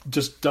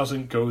just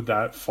doesn't go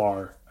that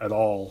far at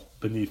all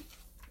beneath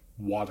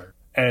water.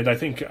 And I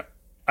think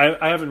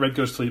I haven't read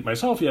Ghost Fleet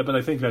myself yet, but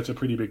I think that's a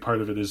pretty big part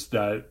of it,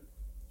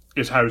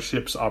 is how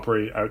ships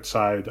operate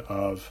outside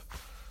of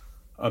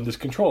this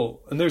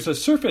control. And there's a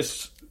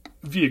surface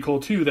vehicle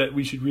too that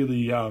we should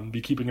really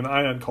be keeping an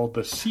eye on, called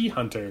the Sea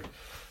Hunter,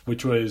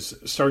 which was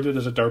started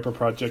as a DARPA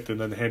project and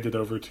then handed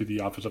over to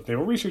the Office of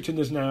Naval Research, and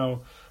is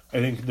now, I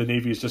think, the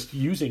Navy is just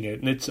using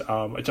it. And it's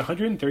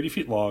 130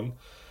 feet long.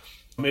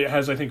 It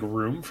has, I think,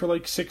 room for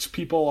 6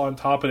 people on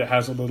top, and it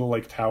has a little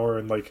tower,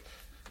 and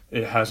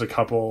it has a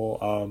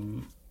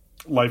couple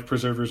life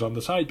preservers on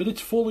the side, but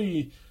it's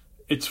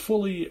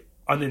fully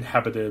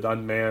uninhabited,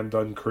 unmanned,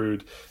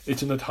 uncrewed.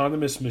 It's an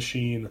autonomous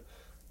machine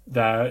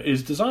that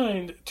is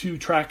designed to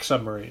track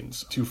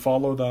submarines, to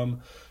follow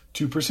them,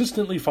 to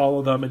persistently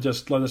follow them, and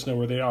just let us know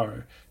where they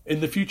are.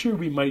 In the future,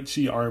 we might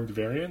see armed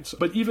variants,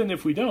 but even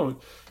if we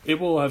don't, it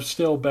will have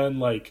still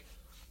been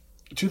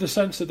to the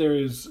sense that there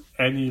is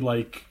any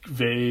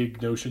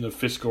vague notion of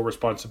fiscal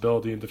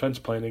responsibility in defense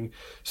planning,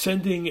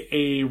 sending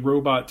a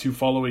robot to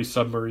follow a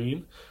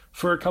submarine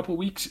for a couple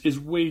weeks is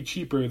way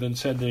cheaper than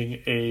sending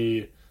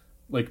a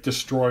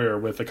destroyer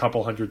with a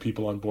couple hundred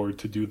people on board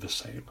to do the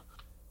same.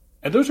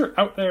 And those are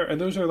out there, and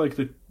those are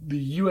the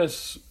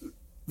US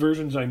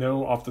versions I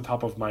know off the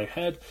top of my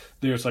head.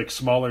 There's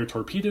smaller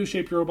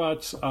torpedo-shaped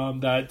robots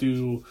that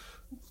do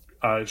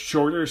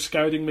shorter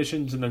scouting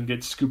missions and then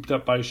get scooped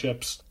up by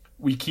ships.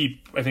 We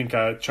keep, I think,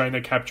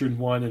 China captured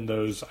one in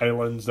those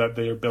islands that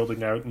they are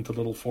building out into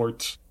little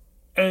forts.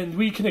 And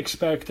we can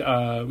expect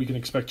China,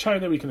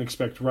 we can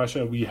expect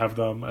Russia, we have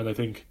them, and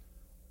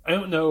I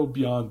don't know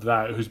beyond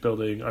that who's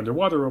building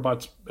underwater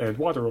robots and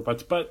water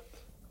robots, but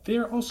they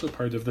are also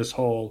part of this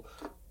whole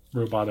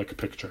robotic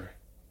picture.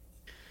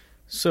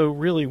 So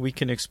really we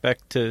can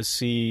expect to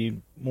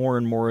see more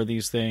and more of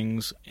these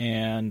things,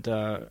 and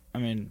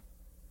and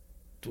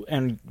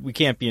we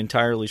can't be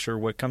entirely sure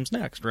what comes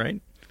next, right?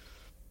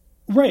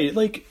 Right,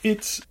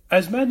 it's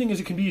as maddening as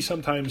it can be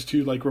sometimes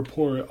to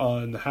report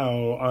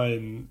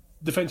on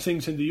defense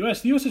things in the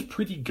U.S. The U.S. is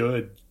pretty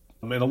good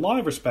in a lot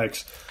of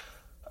respects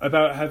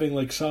about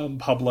having some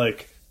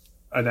public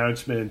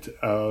announcement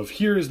of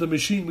here is the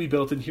machine we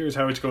built and here's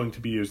how it's going to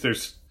be used.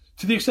 There's,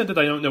 to the extent that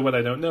I don't know what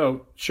I don't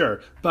know,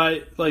 sure,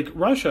 but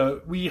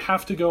Russia, we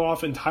have to go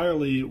off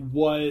entirely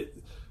what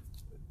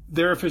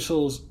their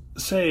officials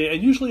say,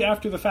 and usually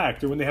after the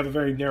fact or when they have a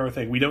very narrow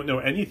thing. We don't know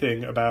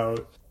anything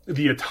about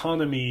the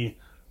autonomy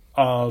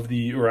of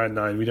the Uran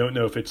 9. We don't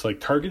know if it's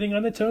targeting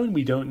on its own.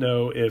 We don't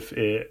know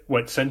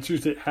what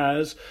sensors it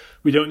has.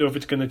 We don't know if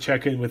it's going to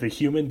check in with a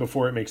human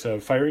before it makes a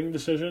firing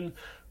decision.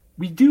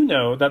 We do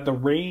know that the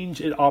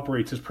range it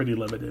operates is pretty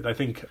limited. I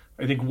think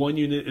one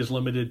unit is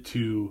limited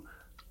to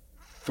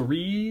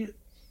 3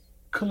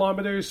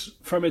 kilometers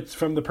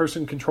from the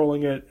person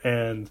controlling it,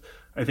 and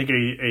I think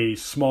a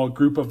small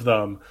group of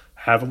them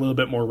have a little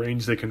bit more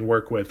range they can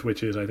work with,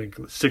 which is, I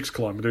think, 6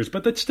 kilometers,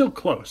 but that's still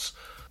close.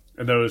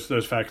 And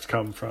those facts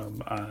come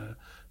from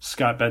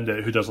Scott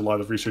Bendit, who does a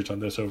lot of research on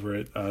this over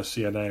at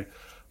CNA.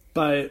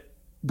 But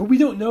But we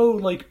don't know,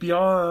 like,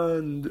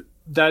 beyond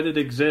that it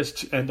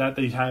exists and that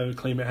they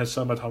claim it has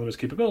some autonomous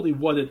capability,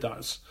 what it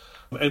does.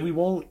 And we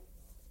won't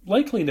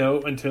likely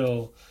know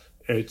until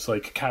it's,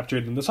 like,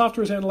 captured and the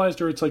software is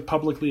analyzed or it's, like,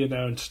 publicly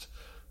announced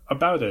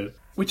about it.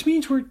 Which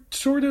means we're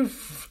sort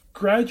of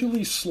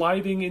gradually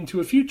sliding into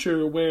a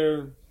future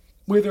where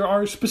there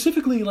are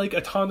specifically, like,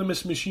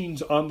 autonomous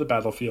machines on the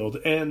battlefield.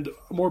 And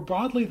more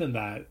broadly than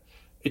that,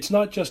 it's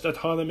not just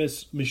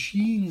autonomous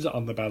machines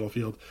on the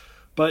battlefield,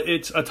 but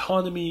it's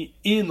autonomy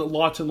in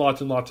lots and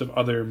lots and lots of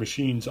other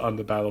machines on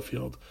the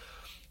battlefield.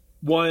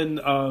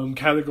 One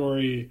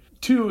category,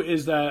 too,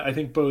 is that I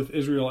think both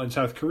Israel and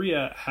South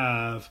Korea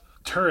have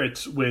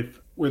turrets where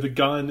the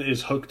gun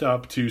is hooked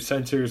up to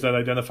sensors that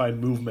identify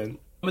movement.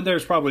 I mean,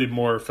 there's probably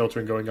more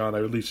filtering going on. I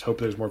at least hope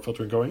there's more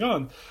filtering going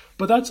on.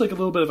 But that's like a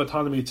little bit of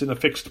autonomy. It's in a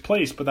fixed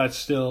place, but that's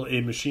still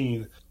a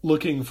machine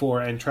looking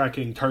for and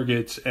tracking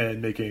targets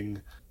and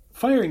making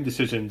firing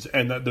decisions,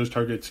 and that those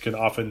targets can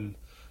often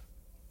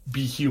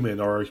be human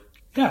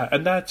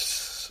and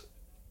that's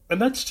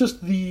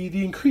just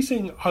the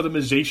increasing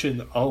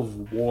automation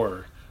of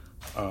war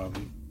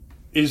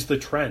is the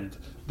trend.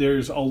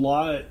 There's a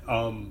lot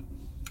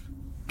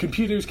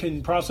computers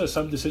can process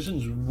some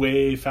decisions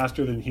way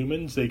faster than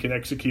humans. They can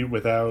execute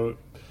without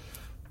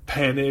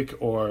panic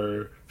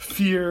or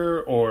fear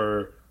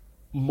or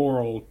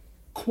moral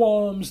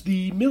qualms.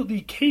 The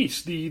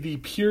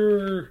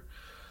pure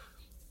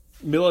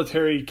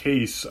military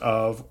case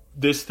of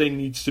this thing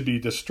needs to be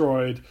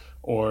destroyed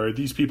or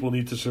these people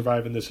need to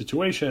survive in this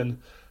situation.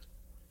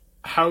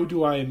 How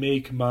do I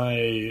make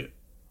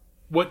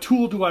what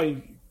tool do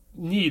I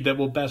need that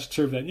will best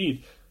serve that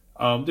need?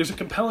 There's a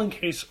compelling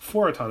case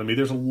for autonomy.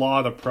 There's a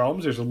lot of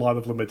problems. There's a lot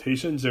of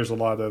limitations. There's a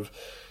lot of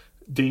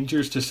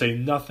dangers, to say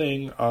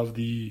nothing of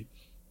the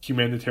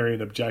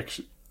humanitarian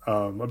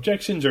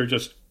objections or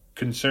just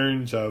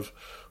concerns of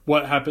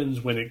what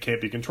happens when it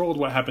can't be controlled,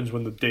 what happens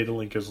when the data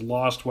link is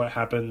lost, what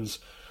happens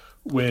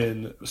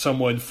when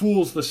someone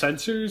fools the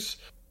sensors.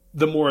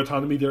 The more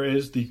autonomy there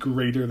is, the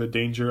greater the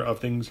danger of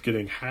things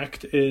getting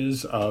hacked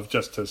is, of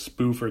just to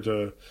spoof or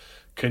to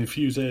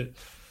confuse it.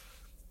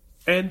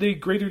 And the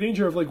greater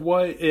danger of, like,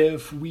 what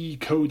if we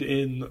code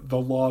in the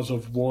laws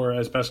of war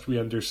as best we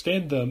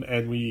understand them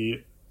and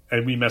we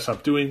mess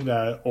up doing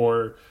that,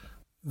 or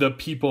the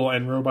people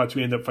and robots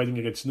we end up fighting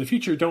against in the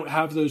future don't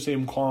have those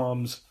same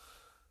qualms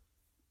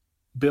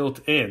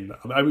built in.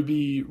 I would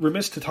be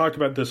remiss to talk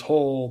about this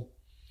whole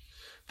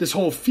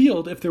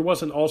field if there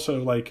wasn't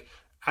also, like,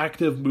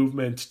 active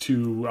movement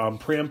to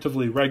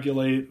preemptively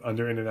regulate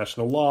under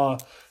international law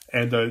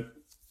and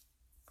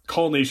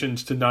call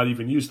nations to not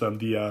even use them.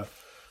 The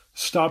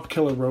Stop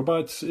Killer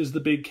Robots is the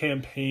big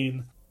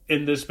campaign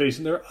in this space,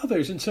 and there are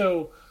others. And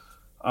so,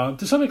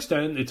 to some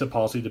extent, it's a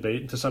policy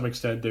debate, and to some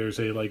extent, there's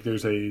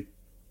the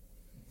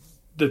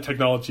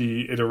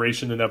technology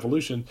iteration and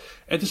evolution,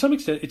 and to some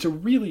extent, it's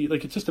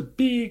it's just a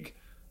big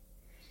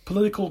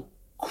political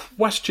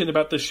question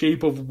about the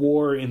shape of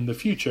war in the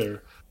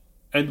future.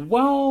 And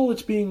while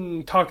it's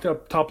being talked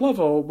up top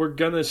level, we're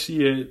gonna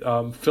see it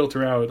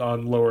filter out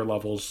on lower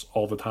levels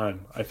all the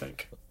time, I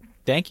think.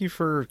 Thank you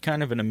for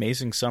kind of an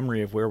amazing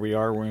summary of where we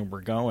are, where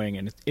we're going.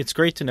 And it's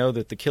great to know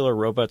that the killer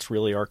robots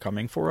really are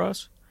coming for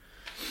us.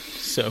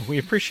 So we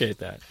appreciate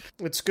that.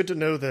 It's good to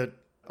know that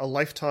a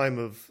lifetime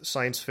of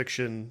science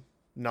fiction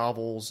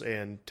novels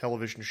and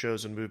television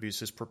shows and movies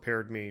has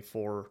prepared me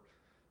for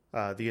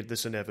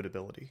this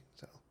inevitability.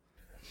 So.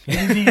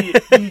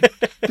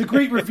 The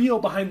great reveal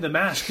behind the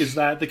mask is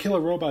that the killer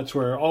robots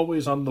were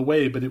always on the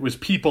way, but it was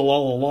people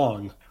all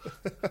along.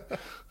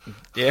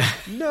 Yeah.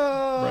 No.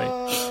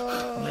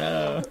 Right.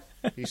 No.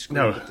 He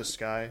screamed at the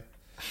sky.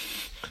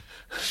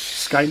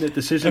 Skynet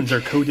decisions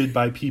are coded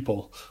by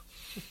people.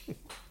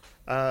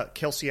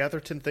 Kelsey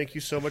Atherton, thank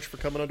you so much for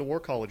coming on to War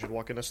College and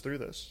walking us through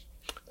this.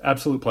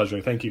 Absolute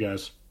pleasure. Thank you,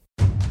 guys.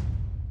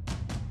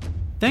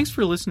 Thanks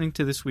for listening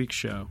to this week's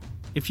show.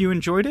 If you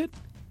enjoyed it,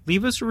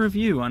 leave us a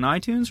review on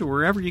iTunes or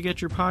wherever you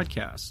get your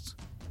podcasts.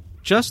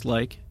 Just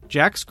like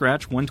Jack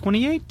Scratch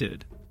 128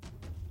 did.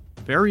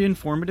 Very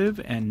informative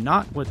and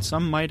not what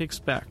some might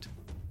expect.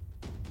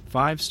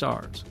 5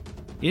 stars.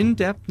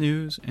 In-depth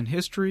news and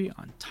history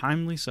on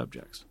timely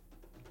subjects.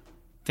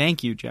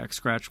 Thank you, Jack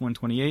Scratch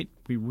 128.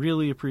 We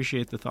really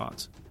appreciate the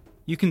thoughts.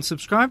 You can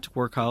subscribe to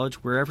War College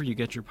wherever you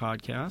get your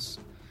podcasts.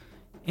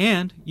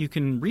 And you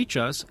can reach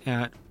us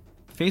at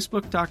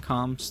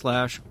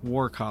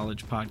facebook.com/War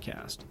College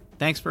Podcast.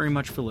 Thanks very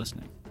much for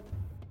listening.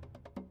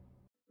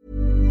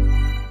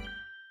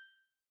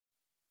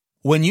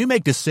 When you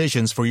make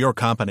decisions for your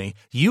company,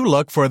 you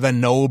look for the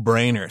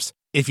no-brainers.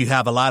 If you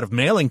have a lot of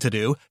mailing to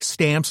do,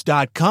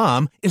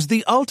 Stamps.com is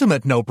the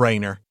ultimate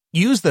no-brainer.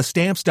 Use the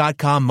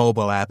Stamps.com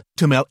mobile app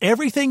to mail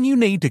everything you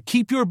need to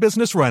keep your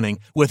business running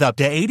with up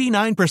to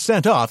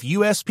 89% off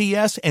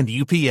USPS and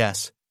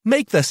UPS.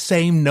 Make the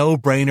same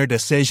no-brainer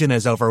decision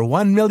as over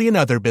 1 million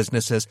other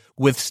businesses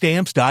with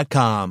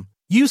Stamps.com.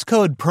 Use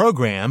code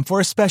PROGRAM for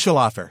a special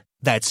offer.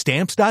 That's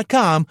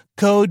Stamps.com,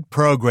 code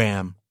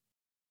PROGRAM.